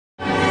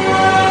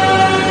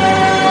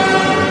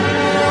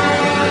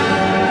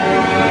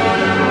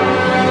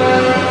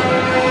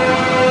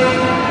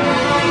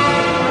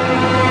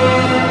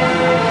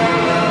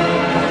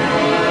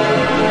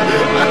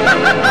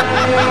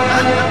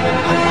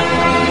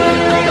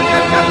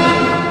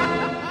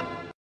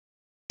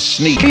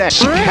sneak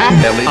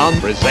happily on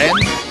present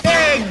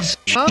eggs.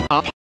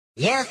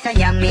 You're so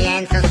yummy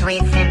and so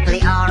sweet,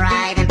 simply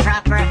alright and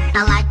proper.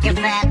 I like your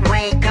fat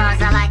way, cause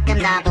I like them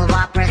double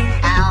whoppers.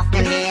 I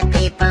often hear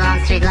people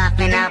on street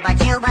laughing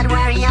about you, but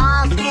where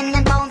are all skin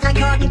and bones, I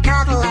couldn't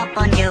cuddle up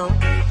on you.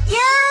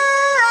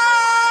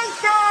 You're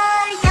so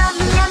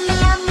yummy, yummy,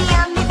 yummy,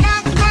 yummy,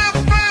 fat, fat,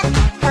 fat.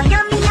 So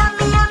yummy,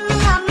 yummy, yummy,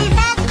 yummy,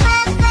 fat,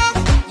 fat, fat.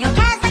 You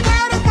cast me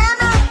out of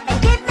summer and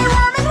keep me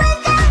warm in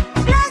winter.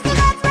 Plus you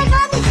got my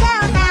funny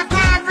sound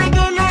after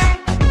dinner.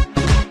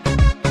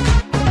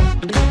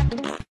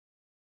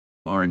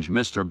 Orange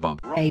Mr.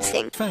 Bump.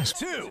 Racing Fast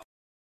 2.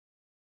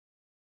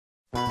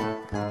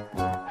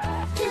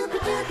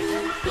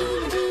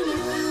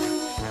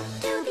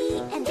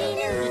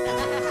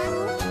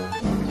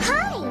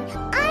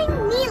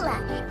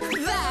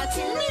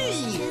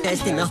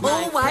 Best in the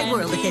whole wide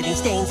world at getting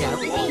stains out.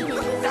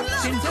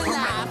 That's in to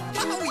laugh.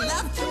 Oh, we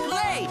love to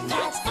play.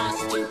 That's us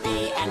to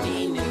be and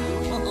be new.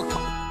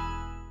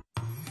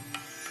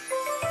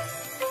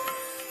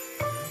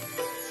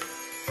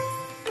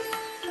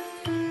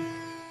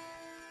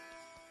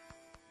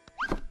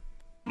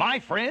 My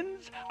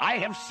friends, I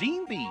have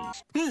seen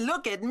these.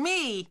 Look at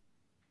me.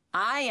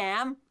 I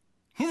am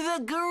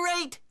the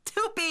Great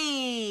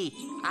Toopy.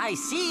 I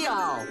see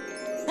all.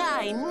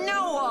 I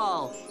know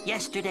all.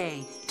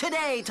 Yesterday,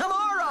 today,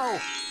 tomorrow.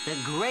 The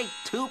Great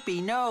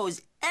Toopy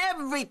knows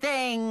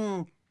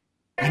everything.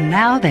 And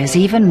now there's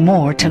even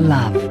more to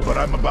love. But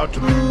I'm about to...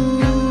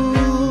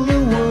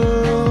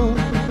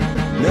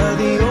 Now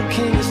the old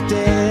king is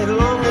dead,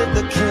 long live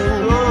the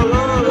king, long,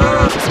 long,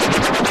 long.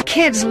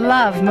 Kids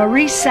love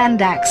Maurice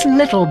Sendak's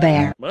Little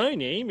Bear. My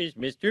name is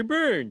Mr.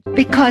 Burns.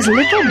 Because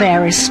Little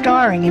Bear is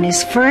starring in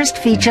his first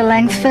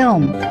feature-length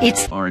film.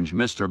 It's Orange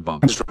Mr.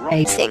 Bump.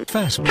 Racing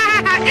Fast 1.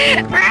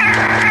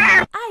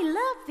 I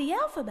love the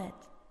alphabet.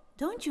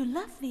 Don't you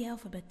love the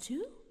alphabet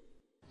too?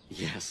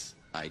 Yes,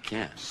 I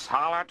can.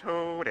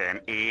 Solitude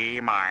in E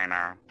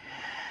minor.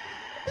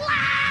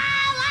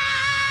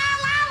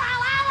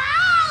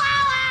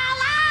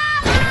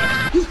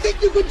 You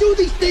think you can do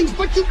these things,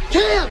 but you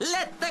can't!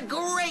 Let the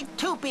Great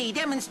Toopy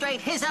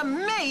demonstrate his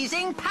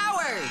amazing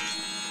powers.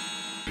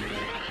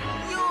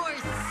 You're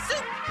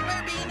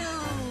Super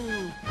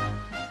Beanu.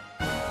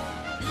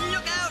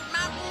 Look out,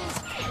 mountains.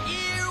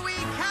 Here we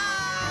come.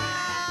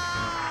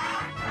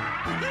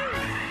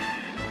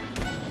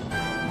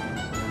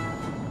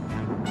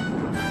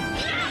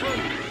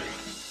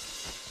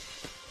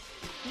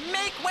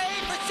 Make way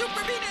for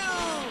Super Beanu.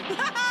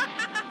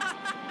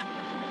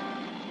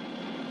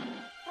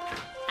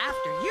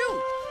 After you.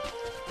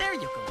 There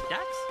you go,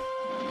 ducks.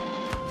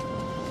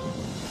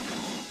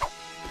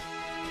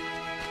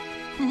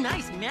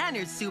 Nice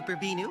manners, Super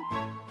Beanu.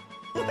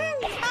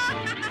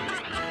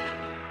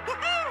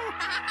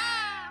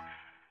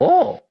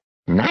 Oh,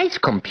 nice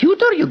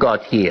computer you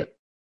got here.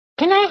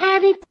 Can I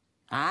have it?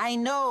 I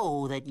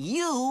know that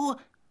you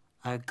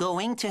are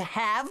going to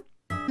have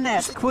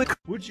Nesquik.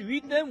 Would you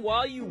eat them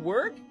while you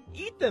work?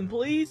 Eat them,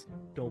 please.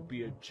 Don't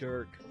be a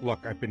jerk.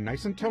 Look, I've been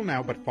nice until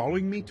now, but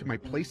following me to my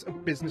place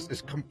of business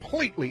is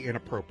completely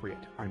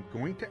inappropriate. I'm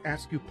going to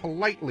ask you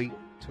politely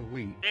to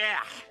leave.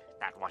 Ugh,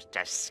 that was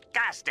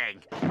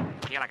disgusting. I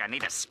feel like I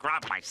need to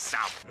scrub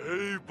myself.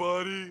 Hey,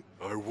 buddy.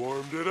 I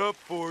warmed it up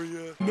for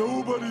you.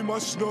 Nobody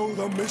must know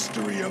the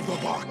mystery of the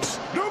box.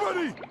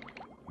 Nobody!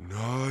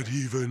 Not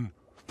even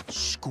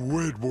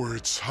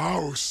Squidward's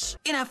house.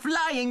 in a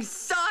flying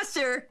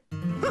saucer.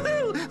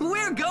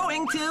 We're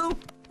going to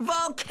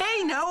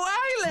Volcano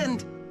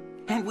Island.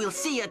 And we'll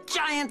see a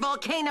giant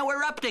volcano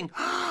erupting.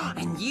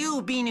 And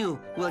you, Beanu,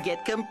 will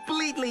get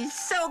completely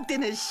soaked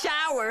in a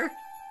shower.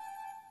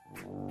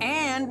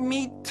 And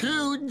meet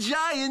 2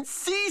 giant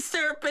sea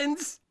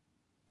serpents.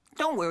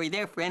 Don't worry,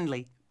 they're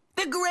friendly.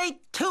 The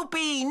Great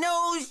Toopy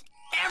knows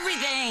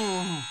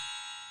everything.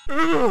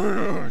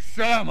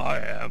 Sam I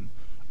am.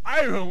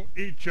 I don't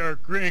eat your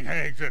green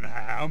eggs and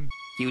ham.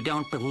 You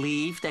don't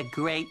believe the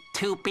Great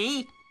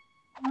Toopy?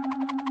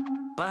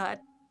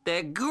 But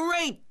the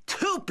Great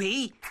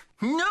Toopy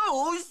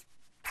knows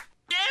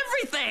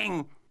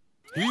everything.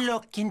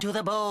 Look into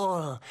the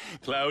bowl.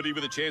 Cloudy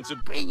with a chance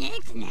of Green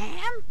eggs and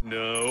ham?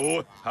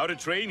 No. How to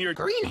train your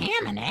Green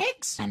ham and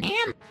eggs and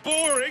ham?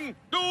 Boring.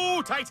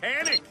 No,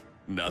 Titanic.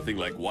 Nothing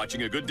like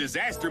watching a good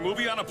disaster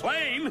movie on a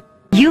plane.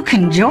 You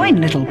can join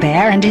Little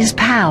Bear and his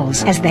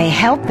pals as they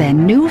help their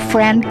new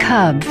friend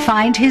Cub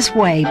find his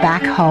way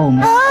back home.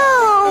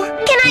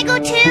 Oh, can I go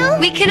too?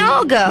 We can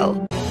all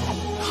go.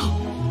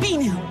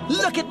 Beanu,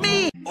 look at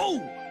me. Oh,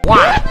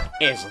 what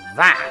is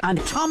that? I'm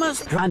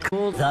Thomas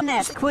Drunkle the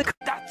Nesquik.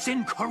 That's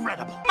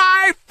incredible.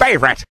 My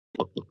favorite.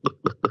 Hey,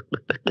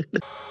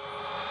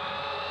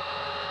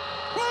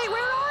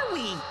 where are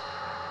we?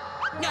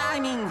 I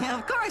mean,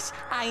 of course,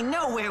 I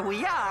know where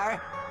we are.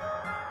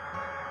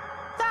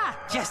 Ah,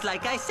 just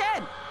like I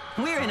said,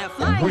 we're in a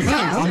flying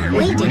saucer.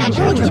 We did not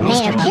go to the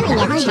Mayor killing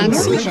every man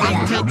who was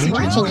tax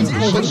watching his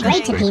pagan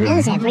Great Toopy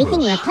knows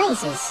everything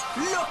replaces.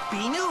 Look,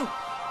 Beanu,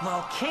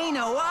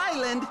 Volcano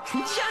Island,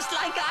 just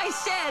like I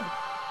said.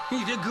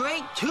 The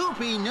great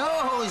Toopy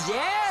knows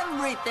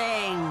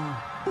everything.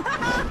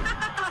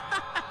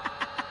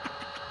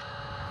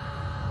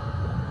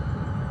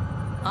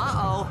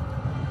 Uh-oh.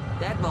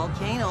 That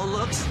volcano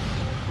looks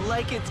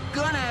like it's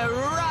gonna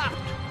erupt.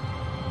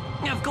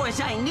 Of course,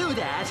 I knew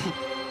that.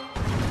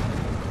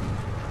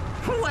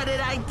 What did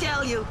I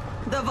tell you?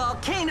 The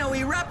volcano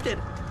erupted.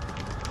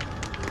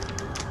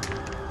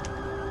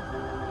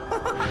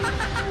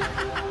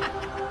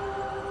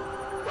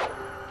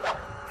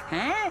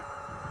 Huh?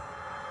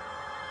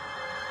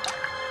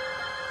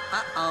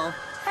 Uh-oh.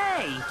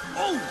 Hey!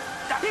 Oh,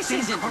 This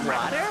isn't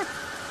water.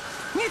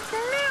 It's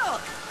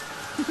milk!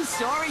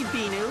 Sorry,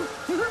 Binu.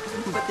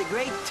 But the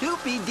great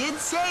Toopy did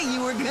say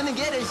you were gonna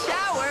get a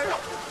shower.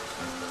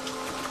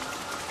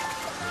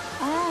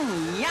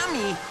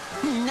 Yummy!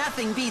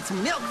 Nothing beats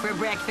milk for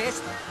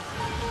breakfast.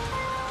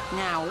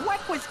 Now,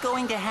 what was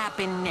going to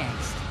happen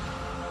next?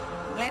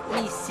 Let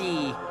me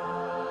see.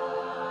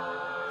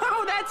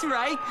 Oh, that's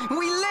right!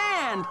 We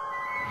land!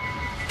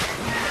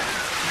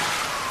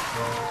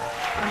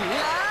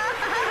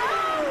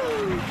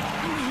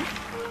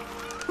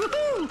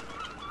 Woohoo!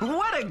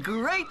 What a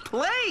great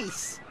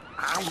place!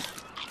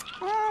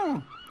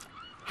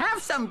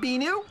 Have some,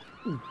 Binu.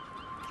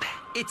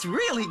 It's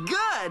really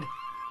good.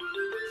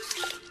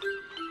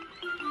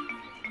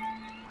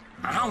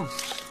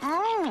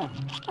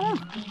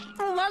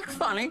 That's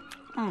funny.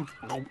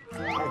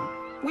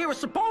 We were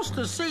supposed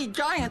to see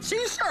giant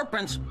sea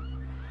serpents.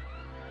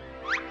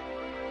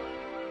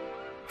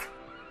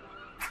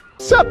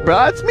 Sup,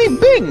 bro? It's me,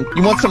 Bing.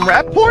 You want some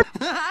rap porn?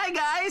 Hi,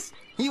 guys.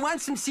 You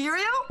want some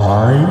cereal?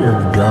 I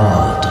am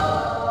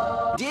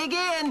God. Dig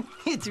in.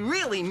 It's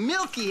really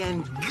milky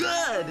and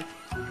good.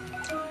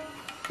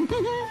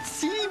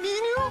 See,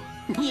 Binu?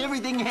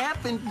 Everything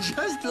happened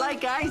just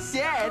like I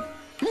said.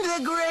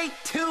 The great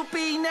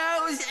Toopy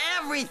knows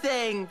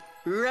everything.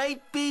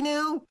 Right,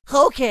 Binu?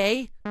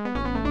 Okay.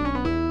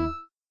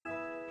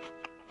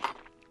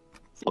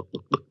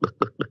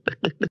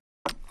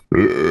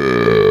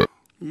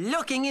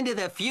 Looking into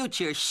the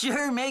future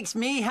sure makes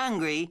me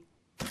hungry.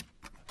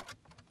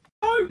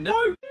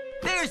 No.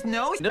 There's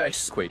no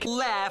Nice quick.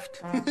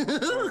 left.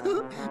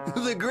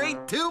 The great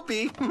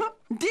Toopy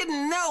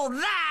didn't know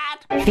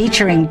that.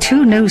 Featuring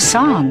 2 new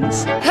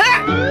songs.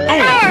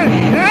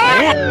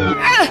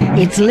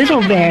 It's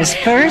Little Bear's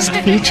first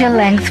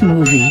feature-length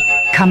movie,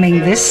 coming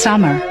this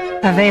summer.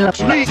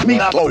 Available.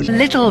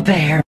 Little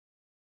Bear.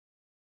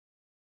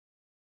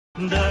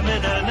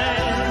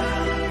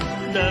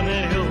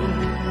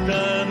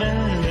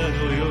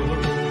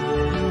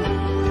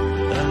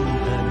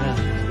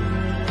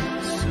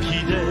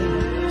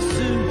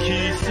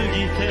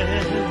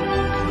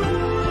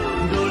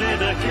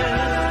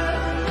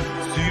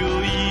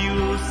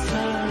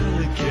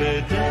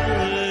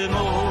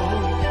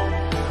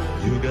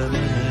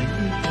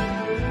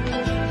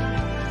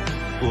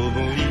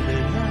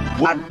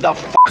 What the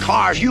fuck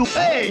are you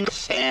saying,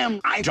 Sam?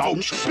 I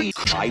don't speak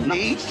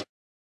Chinese.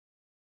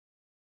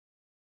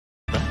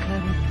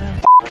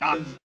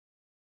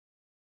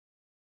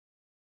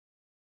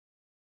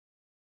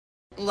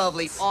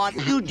 Lovely. Here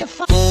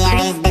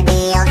is the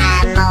deal,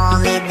 I'm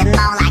only the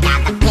mole. I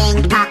got the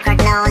pink puckered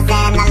nose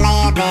and I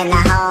live in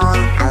a hole.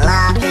 I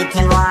love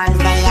eating worms,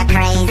 they are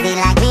crazy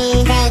like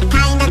me. They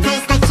kinda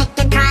taste like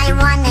chicken, try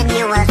one and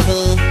you will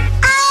see.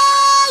 I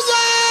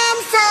am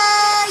so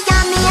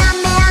yummy,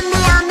 yummy, yummy,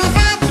 yummy,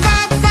 fat,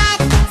 fat, fat.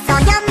 So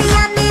yummy,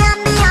 yummy,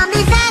 yummy,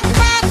 yummy, fat,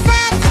 fat,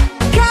 fat.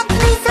 Cut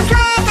me some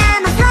slack,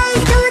 I'm a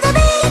slave to the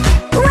beat.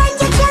 When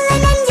you're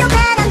chilling in your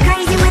bed, I'm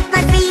crazy with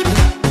my feet.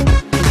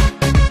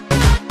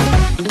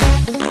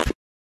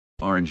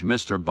 Orange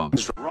Mr.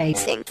 Bumps.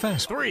 Racing.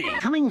 Fast 3.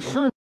 Coming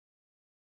soon.